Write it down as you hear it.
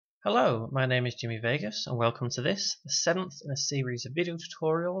Hello, my name is Jimmy Vegas and welcome to this, the 7th in a series of video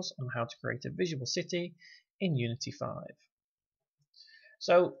tutorials on how to create a visual city in Unity 5.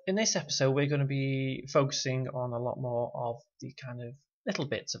 So in this episode we're going to be focusing on a lot more of the kind of little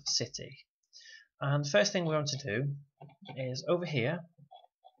bits of the city. And the first thing we want to do is over here,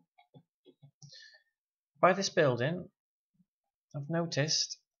 by this building, I've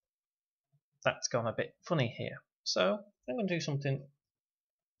noticed that's gone a bit funny here. So I'm going to do something.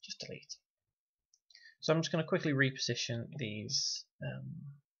 Just delete. So I'm just going to quickly reposition these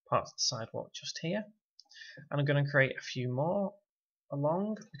parts of the sidewalk just here, and I'm going to create a few more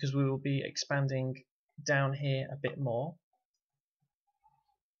along because we will be expanding down here a bit more.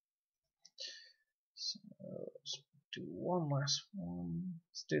 So let's do one last one.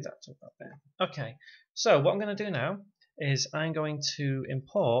 Let's do that to about there. Okay, so what I'm going to do now is I'm going to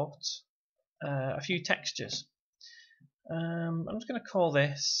import a few textures. I'm just going to call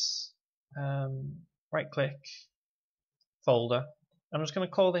this right click folder. I'm just going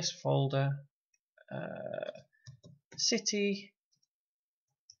to call this folder city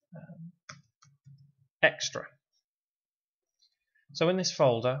extra. So in this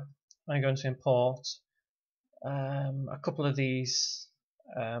folder I'm going to import a couple of these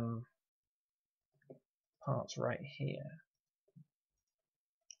parts right here.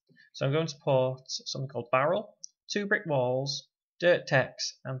 So I'm going to import something called barrel, 2 brick walls, dirt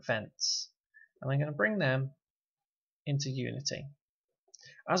text and fence, and I'm going to bring them into Unity.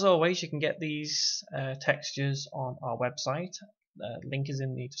 As always, you can get these textures on our website. The link is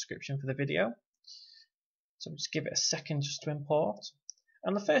in the description for the video. So just give it a second just to import.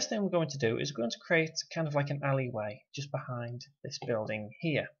 And the first thing we're going to do is we're going to create kind of like an alleyway just behind this building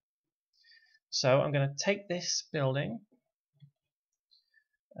here. So I'm going to take this building.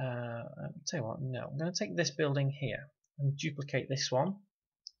 I'll tell you what, no, I'm going to take this building here and duplicate this one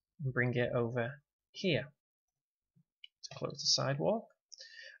and bring it over here to close the sidewalk,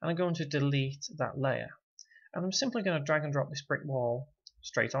 and I'm going to delete that layer, and I'm simply going to drag and drop this brick wall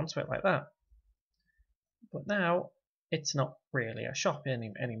straight onto it like that. But now it's not really a shop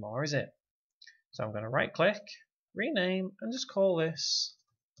anymore, is it? So I'm going to right click, rename, and just call this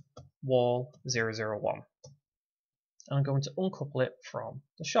wall 001. And I'm going to uncouple it from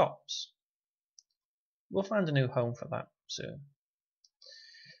the shops. We'll find a new home for that soon.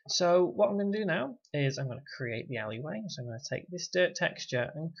 So what I'm going to do now is I'm going to create the alleyway. So I'm going to take this dirt texture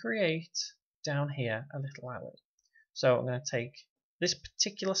and create down here a little alley. So I'm going to take this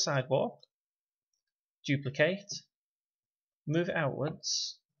particular sidewalk, duplicate, move it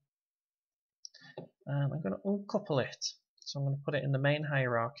outwards, and I'm going to uncouple it. So I'm going to put it in the main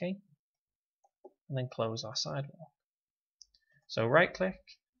hierarchy and then close our sidewalk. So right click,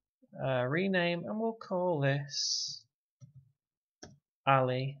 rename, and we'll call this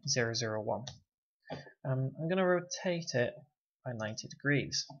alley 001. I'm going to rotate it by 90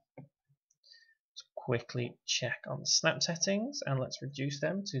 degrees. Let's quickly check on the snap settings and let's reduce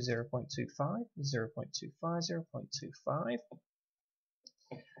them to 0.25, 0.25, 0.25.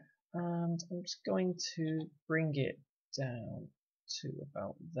 And I'm just going to bring it down to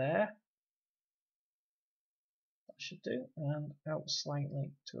about there. Should do, and out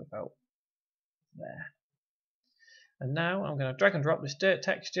slightly to about there. And now I'm going to drag and drop this dirt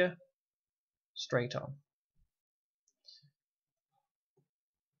texture straight on.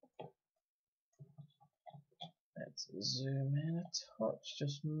 Let's zoom in a touch,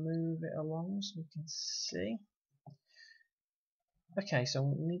 just move it along so we can see. Okay, so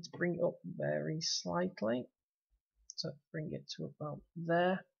we need to bring it up very slightly. So bring it to about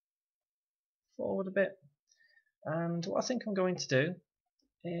there. Forward a bit. And what I think I'm going to do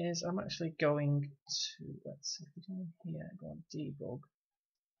is I'm actually going to, let's see if we can here, go on debug.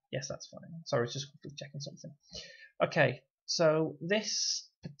 Yes, that's fine. Sorry, I was just quickly checking something. Okay, so this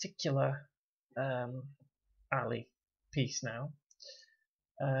particular alley piece now,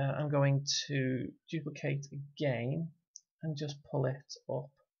 I'm going to duplicate again and just pull it up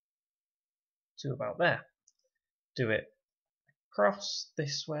to about there. Do it across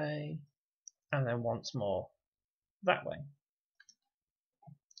this way and then once more that way.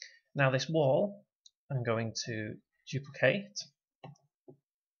 Now this wall I'm going to duplicate,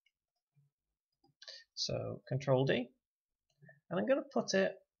 so Control D, and I'm going to put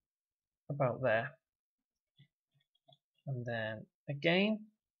it about there, and then again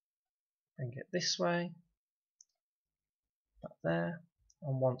bring it this way, back there,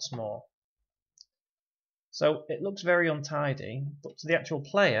 and once more. So it looks very untidy, but to the actual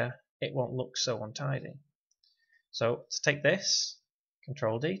player it won't look so untidy. So let's take this,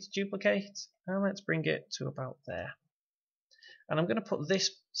 Control D to duplicate, and let's bring it to about there. And I'm going to put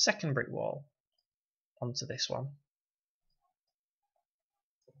this second brick wall onto this one.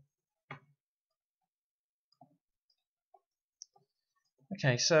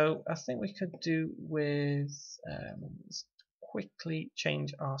 Okay, so I think we could do with let's quickly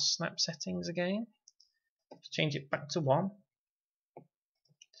change our snap settings again. Change it back to 1.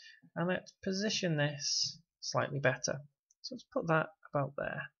 And let's position this slightly better. So let's put that about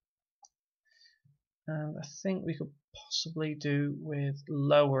there. And I think we could possibly do with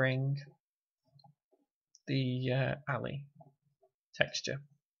lowering the alley texture.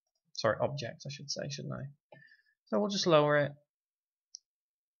 Sorry, object, I should say, shouldn't I? So we'll just lower it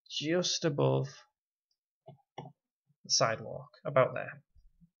just above the sidewalk, about there.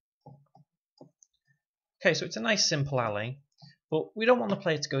 Okay, so it's a nice simple alley, but we don't want the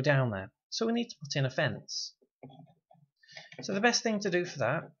player to go down there, so we need to put in a fence. So the best thing to do for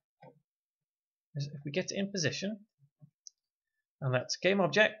that is if we get it in position, and let's game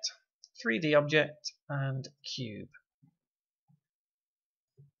object, 3D object, and cube.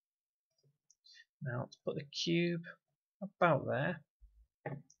 Now let's put the cube about there,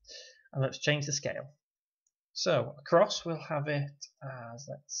 and let's change the scale. So across we'll have it as,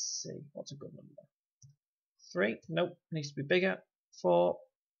 let's see, what's a good number? 3, nope, needs to be bigger.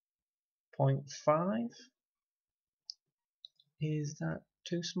 4.5. Is that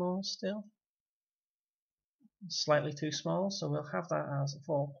too small still? Slightly too small, so we'll have that as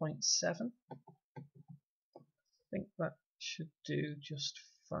 4.7. I think that should do just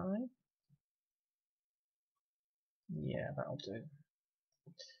fine. Yeah, that'll do.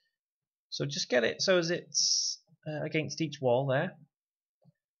 So just get it so as it's against each wall there.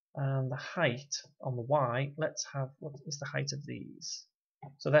 And the height on the Y, let's have, what is the height of these?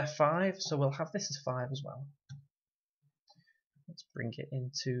 So they're 5, so we'll have this as 5 as well. Let's bring it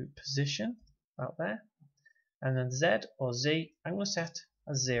into position, about there. And then Z or Z, I'm going to set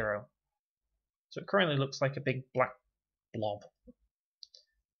as 0. So it currently looks like a big black blob.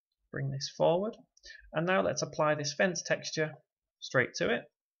 Bring this forward. And now let's apply this fence texture straight to it.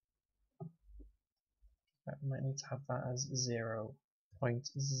 I might need to have that as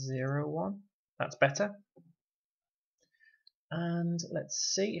 0.01. That's better. And let's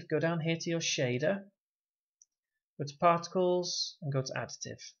see, if you go down here to your shader, go to particles and go to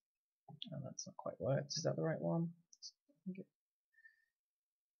additive. And that's not quite worked. Is that the right one?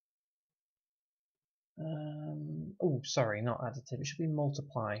 Oh, sorry, not additive. It should be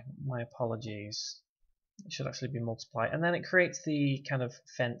multiply. My apologies. It should actually be multiply. And then it creates the kind of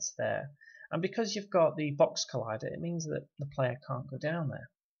fence there. And because you've got the box collider, it means that the player can't go down there.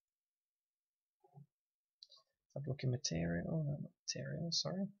 Have a look in material. Oh, no, not material,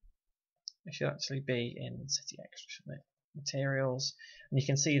 sorry. It should actually be in City Extra, shouldn't it? Materials. And you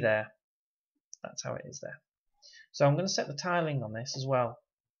can see there, that's how it is there. So I'm going to set the tiling on this as well.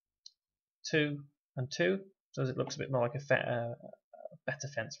 2 and 2, so it looks a bit more like a better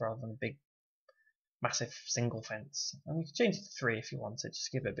fence rather than a big, massive single fence. And you can change it to 3 if you want it,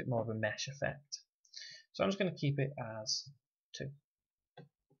 just give it a bit more of a mesh effect. So I'm just going to keep it as 2.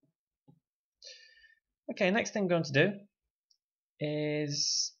 Okay, next thing I'm going to do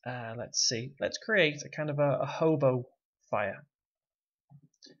is, let's create a kind of a hobo fire.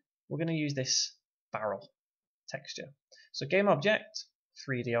 We're going to use this barrel texture. So game object,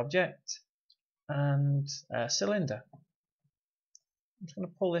 3D object, and cylinder. I'm just going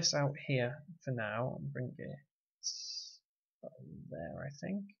to pull this out here for now and bring it there, I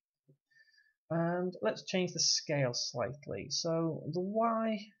think. And let's change the scale slightly. So the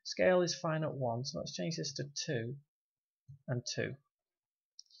Y scale is fine at 1, so let's change this to 2 and 2.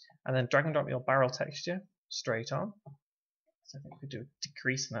 And then drag and drop your barrel texture straight on. So I think we do a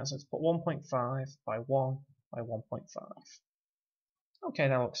decrease in that, so let's put 1.5 by 1 by 1.5. Okay,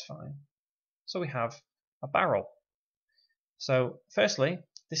 that looks fine. So we have a barrel. So firstly,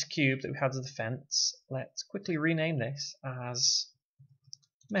 this cube that we had as the fence, let's quickly rename this as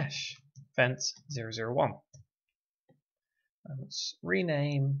mesh fence 001. And let's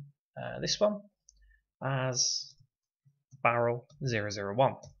rename this one as barrel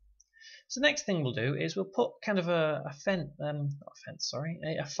 001. So the next thing we'll do is we'll put kind of a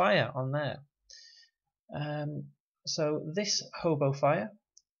fire on there. So this hobo fire,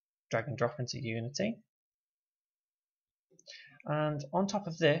 drag and drop into Unity. And on top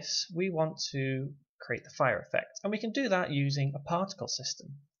of this, we want to create the fire effect. And we can do that using a particle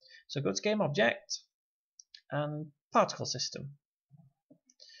system. So go to game object and particle system.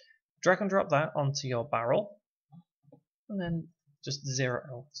 Drag and drop that onto your barrel. And then just zero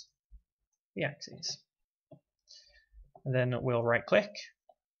out the axes. And then we'll right click,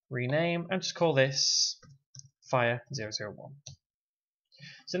 rename, and just call this fire 001.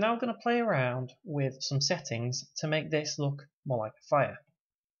 So now we're going to play around with some settings to make this look more like a fire.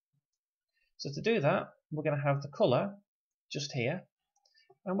 So to do that, we're going to have the colour just here,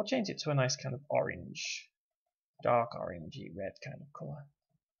 and we'll change it to a nice kind of orange, dark orangey red kind of colour.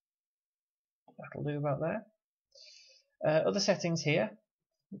 That'll do about there. Other settings here.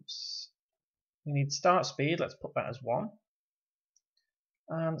 Oops. We need start speed, let's put that as 1.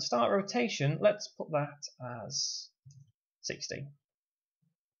 And start rotation, let's put that as 60.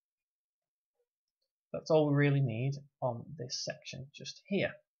 That's all we really need on this section just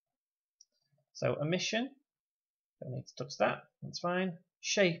here. So emission, don't need to touch that, that's fine.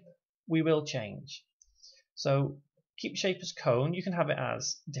 Shape, we will change. So keep shape as cone. You can have it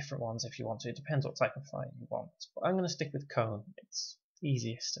as different ones if you want to. It depends what type of fire you want. But I'm going to stick with cone. It's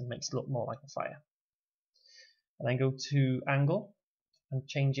easiest and makes it look more like a fire. And then go to angle and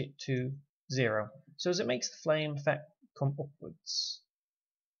change it to 0. So as it makes the flame effect come upwards.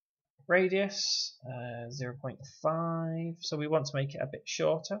 Radius 0.5. So we want to make it a bit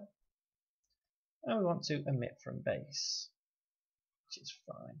shorter. And we want to emit from base, which is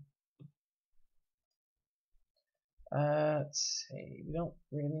fine. Let's see, we don't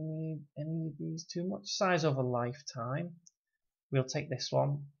really need any of these too much. Size over lifetime, we'll take this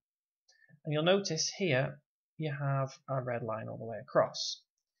one, and you'll notice here you have a red line all the way across.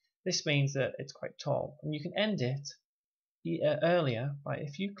 This means that it's quite tall, and you can end it earlier by,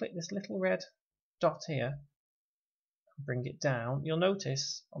 if you click this little red dot here and bring it down, you'll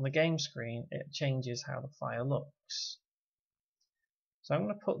notice on the game screen it changes how the fire looks. So I'm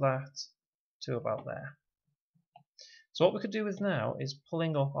going to put that to about there. So what we could do with now is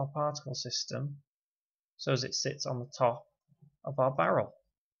pulling up our particle system so as it sits on the top of our barrel.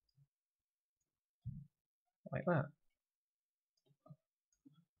 Like that.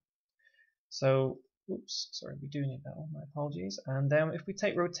 So, oops, sorry, we do need that one, my apologies. And then if we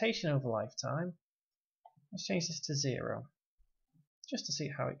take rotation over lifetime, let's change this to 0, just to see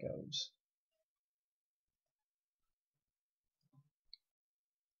how it goes.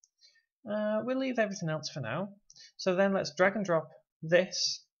 We'll leave everything else for now. So then let's drag and drop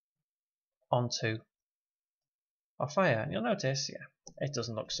this onto our fire. And you'll notice, yeah, it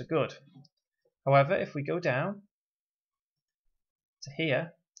doesn't look so good. However, if we go down to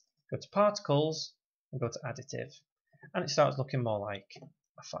here, go to particles, and go to additive, and it starts looking more like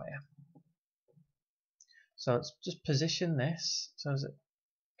a fire. So let's just position this so as it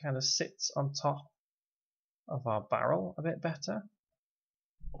kind of sits on top of our barrel a bit better.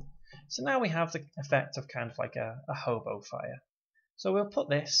 So now we have the effect of kind of like a hobo fire. So we'll put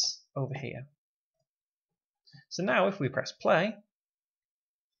this over here. So now if we press play,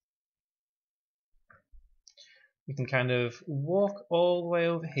 we can kind of walk all the way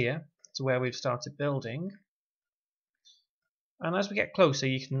over here to where we've started building. And as we get closer,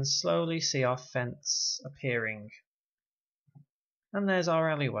 you can slowly see our fence appearing. And there's our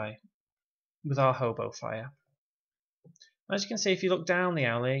alleyway with our hobo fire. As you can see, if you look down the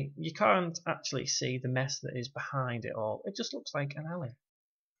alley, you can't actually see the mess that is behind it all. It just looks like an alley.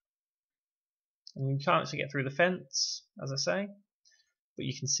 And you can't actually get through the fence, as I say, but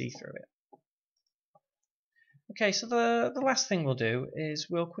you can see through it. Okay, so the last thing we'll do is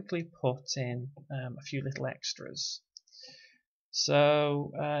we'll quickly put in a few little extras.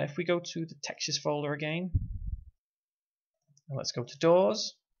 So if we go to the textures folder again, and let's go to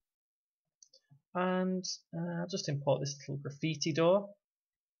doors. And I'll just import this little graffiti door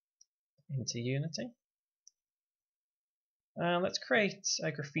into Unity. And let's create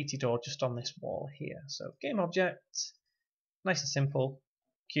a graffiti door just on this wall here. So game object, nice and simple,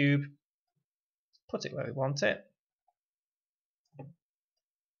 cube, put it where we want it.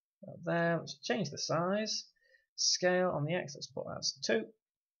 There, let's change the size. Scale on the X, let's put that as 2.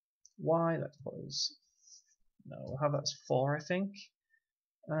 Y, let's put as, no, we'll have that as 4, I think.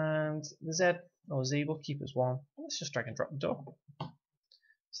 And the Z or Z will keep as 1. Let's just drag and drop the door.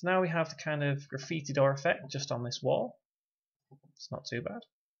 So now we have the kind of graffiti door effect just on this wall. It's not too bad.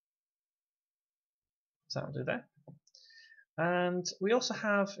 So that'll do there. And we also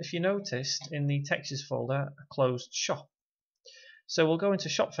have, if you noticed, in the textures folder, a closed shop. So we'll go into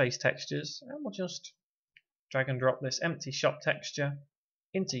shop face textures and we'll just drag and drop this empty shop texture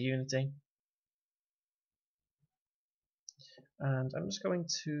into Unity. And I'm just going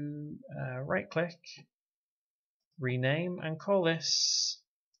to right click, rename, and call this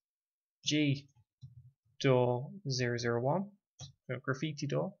G door 001, so graffiti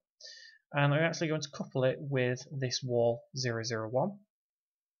door. And I'm actually going to couple it with this wall 001.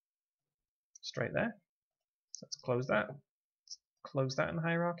 Straight there. So let's close that. Close that in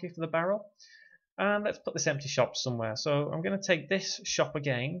hierarchy for the barrel. And let's put this empty shop somewhere. So I'm going to take this shop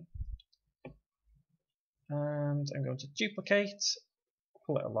again, and I'm going to duplicate,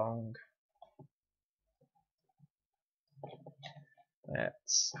 pull it along.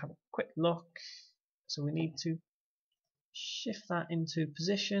 Let's have a quick look. So we need to shift that into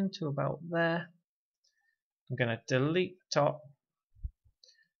position to about there. I'm going to delete the top,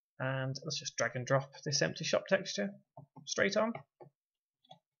 and let's just drag and drop this empty shop texture straight on.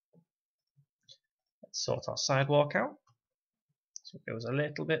 Let's sort our sidewalk out so it goes a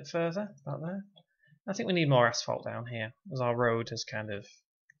little bit further, about there. I think we need more asphalt down here as our road has kind of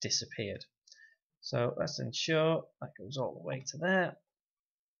disappeared. So let's ensure that goes all the way to there.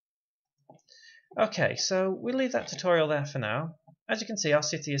 Okay, so we'll leave that tutorial there for now. As you can see, our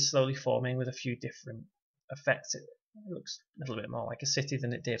city is slowly forming with a few different effects. It looks a little bit more like a city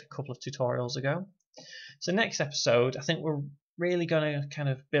than it did a couple of tutorials ago. So next episode, I think we're really going to kind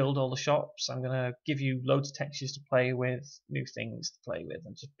of build all the shops. I'm going to give you loads of textures to play with, new things to play with,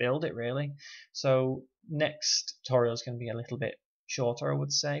 and just build it really. So next tutorial is going to be a little bit shorter, I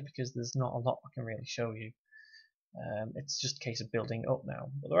would say, because there's not a lot I can really show you. It's just a case of building up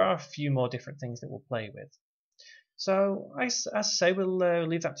now, but there are a few more different things that we'll play with. So as I say, we'll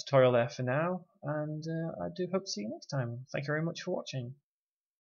leave that tutorial there for now, and I do hope to see you next time. Thank you very much for watching.